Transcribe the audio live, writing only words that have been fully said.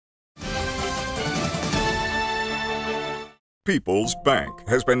People's Bank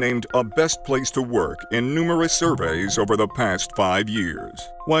has been named a best place to work in numerous surveys over the past 5 years.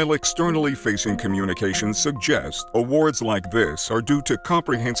 While externally facing communications suggest awards like this are due to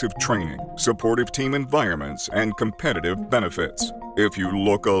comprehensive training, supportive team environments, and competitive benefits, if you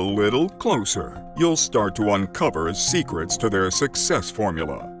look a little closer, you'll start to uncover secrets to their success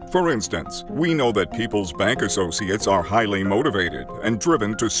formula. For instance, we know that People's Bank associates are highly motivated and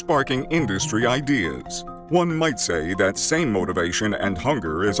driven to sparking industry ideas. One might say that same motivation and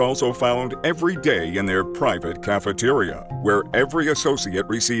hunger is also found every day in their private cafeteria, where every associate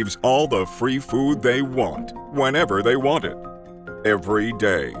receives all the free food they want, whenever they want it. Every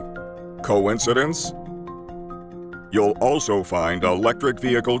day. Coincidence? You'll also find electric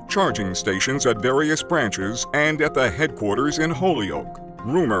vehicle charging stations at various branches and at the headquarters in Holyoke.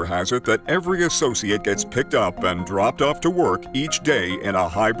 Rumor has it that every associate gets picked up and dropped off to work each day in a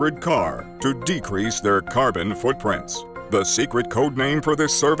hybrid car to decrease their carbon footprints. The secret code name for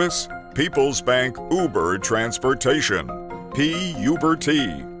this service? People's Bank Uber Transportation,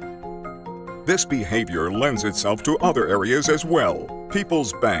 P-Uber-T. This behavior lends itself to other areas as well.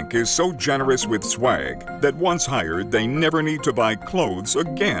 People's Bank is so generous with swag that once hired, they never need to buy clothes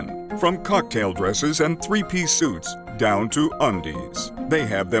again. From cocktail dresses and three-piece suits down to undies, they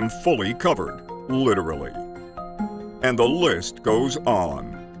have them fully covered, literally. And the list goes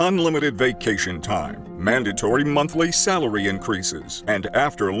on. Unlimited vacation time, mandatory monthly salary increases, and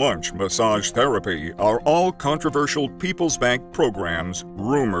after-lunch massage therapy are all controversial People's Bank programs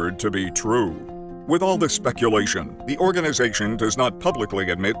rumored to be true. With all the speculation, the organization does not publicly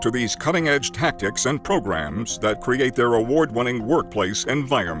admit to these cutting-edge tactics and programs that create their award-winning workplace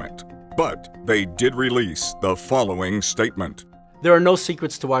environment. But they did release the following statement. There are no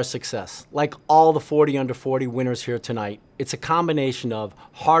secrets to our success. Like all the 40 under 40 winners here tonight, it's a combination of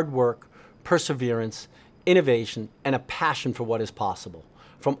hard work, perseverance, innovation, and a passion for what is possible.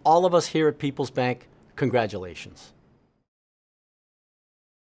 From all of us here at People's Bank, congratulations.